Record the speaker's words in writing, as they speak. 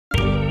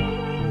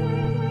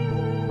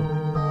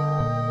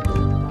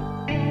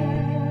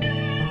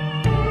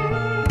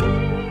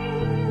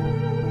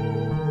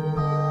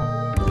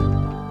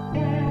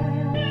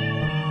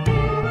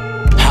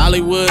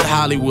Hollywood,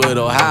 Hollywood,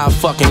 oh how I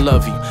fucking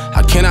love you.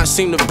 I cannot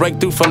seem to break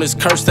through from this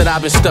curse that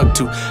I've been stuck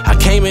to. I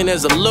came in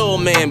as a little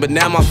man, but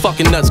now my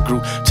fucking nuts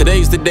grew.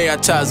 Today's the day our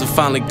ties are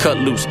finally cut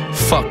loose.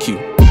 Fuck you.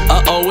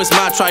 Uh-oh, it's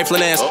my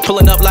triflin ass.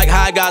 Pulling up like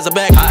high guys are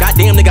back.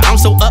 Goddamn nigga, I'm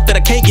so up that I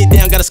can't get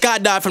down. Gotta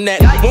skydive from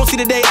that. Won't see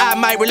the day I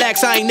might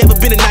relax. I ain't never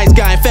been a nice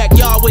guy. In fact,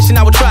 y'all wishing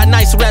I would try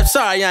nicer rap.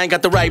 Sorry, I ain't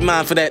got the right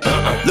mind for that.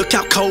 Look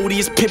how cold he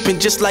is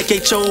pimpin', just like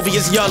HOV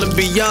is y'all and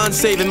beyond.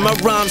 Saving my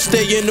rhymes,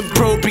 stay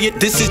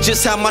inappropriate. This is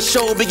just how my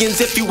show begins.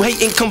 If you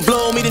hatin', come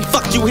blow me, then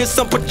fuck you, here's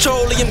some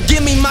petroleum.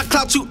 Give me my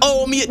clout, you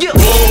owe me it.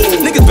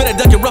 Niggas better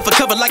duck and rough a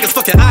cover like it's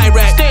fucking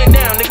Iraq. Stand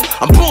down, nigga.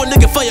 I'm pouring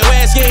liquor for your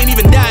ass, you ain't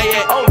even die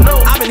yet. Oh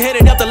no, I've been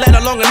headed up the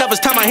ladder long enough,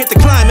 it's time I hit the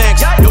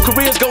climax. Your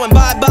career's going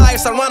bye-bye,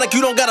 it's ironic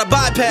you don't got a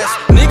bypass.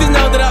 Niggas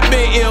know that I've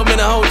been ill, man,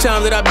 the whole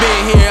time that I've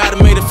been here. I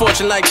done made a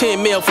fortune like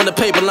 10 mil from the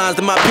paper lines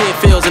that my pen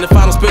fills. And if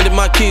I don't spend it,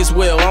 my kids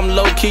will. I'm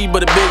low-key,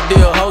 but a big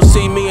deal. Hoes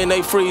see me and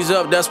they freeze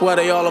up, that's why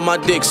they all on my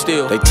dick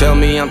still. They tell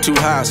me I'm too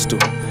hostile,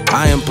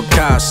 I am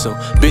Picasso.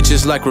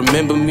 Bitches like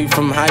remember me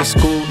from high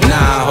school?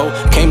 Nah,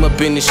 ho, came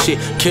up in this shit,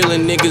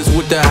 killing niggas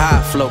with the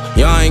high flow.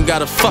 Y'all ain't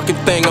got a fucking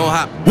thing on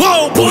hot.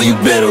 Whoa, boy, you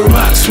better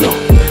rock slow.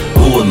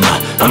 Who am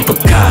I? I'm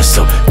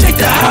Picasso. Take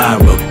the high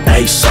road,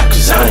 ASAP,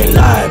 cause I ain't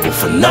liable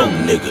for no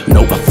nigga.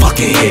 No, my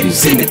fucking head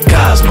is in the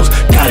cosmos.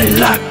 Got it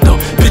locked though,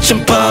 bitch,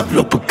 I'm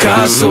Pablo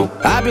Picasso.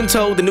 I've been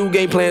told the new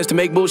game plans to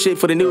make bullshit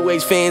for the new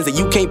age fans. That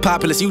you can't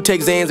pop unless you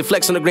take Xans and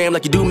flex on the gram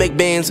like you do make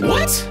bands.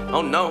 What?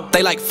 Oh no.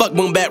 They like fuck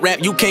boom bat rap,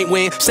 you can't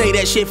win. Say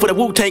that shit for the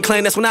Wu-Tang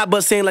Clan, that's when I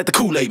bust in like the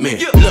Kool-Aid man.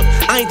 Look,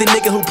 I ain't the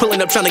nigga who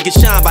pulling up trying to get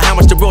shined by how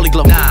much the rollie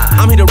glow.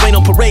 I'm here to rain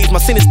on parades, my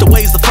sinister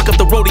ways to fuck up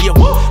the rodeo.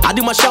 I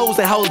do my shows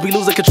and hoes be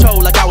losing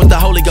control like I was the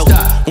Holy Ghost.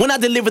 When I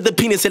deliver the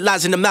penis, it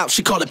lies in the mouth,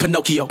 she call it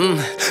Pinocchio.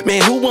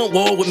 Man, who want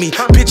war with me?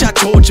 Bitch, I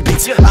torture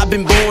beats. I've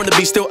been born to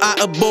be, still I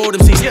abhor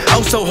them seats.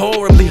 Oh, so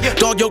horribly,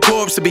 dog your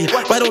corpse to be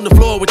right on the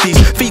floor with these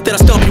feet that I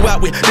stomp you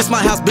out with. This my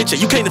house, bitch,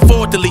 you can't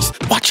afford the lease.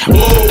 Watch out.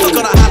 Fuck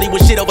all the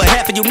Hollywood shit, over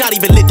half of you not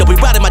even lit, though we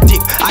riding my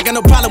dick. I got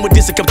no problem with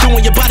this, it come through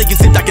when your body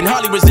gets zipped, I can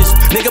hardly resist.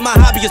 Nigga, my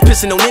hobby is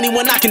pissing on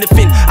anyone I can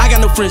defend. I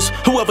got no friends,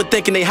 whoever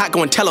thinking they hot,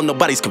 go and tell them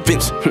nobody's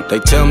convinced. They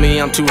tell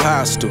me I'm too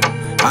hostile,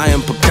 I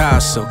am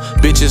Picasso.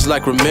 Bitches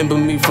like remember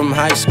me from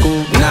high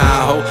school?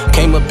 Nah, ho,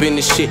 came up in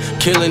this shit,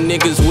 killing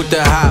niggas with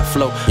the high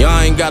flow. Y'all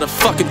ain't got a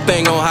fucking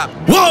thing on hot.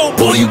 Whoa,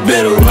 boy, you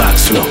better rock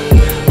slow.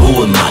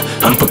 Who am I?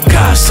 I'm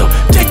Picasso.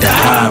 Take the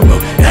high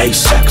road,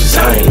 ASAP, cause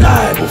I ain't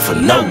liable for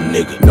no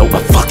nigga. No,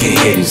 my fucking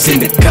head is in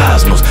the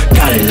cosmos.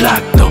 Got it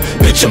locked though,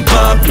 bitch, I'm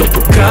Pablo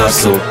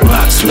Picasso.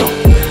 Rock slow.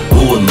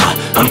 Who am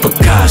I? I'm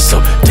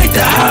Picasso. Take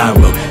the high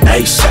road,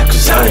 ASAP,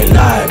 cause I ain't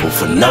liable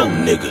for no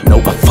nigga.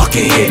 No, my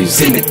fucking head is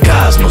in the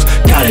cosmos.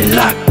 Got it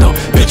locked though,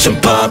 bitch, I'm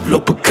Pablo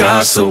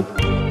Picasso.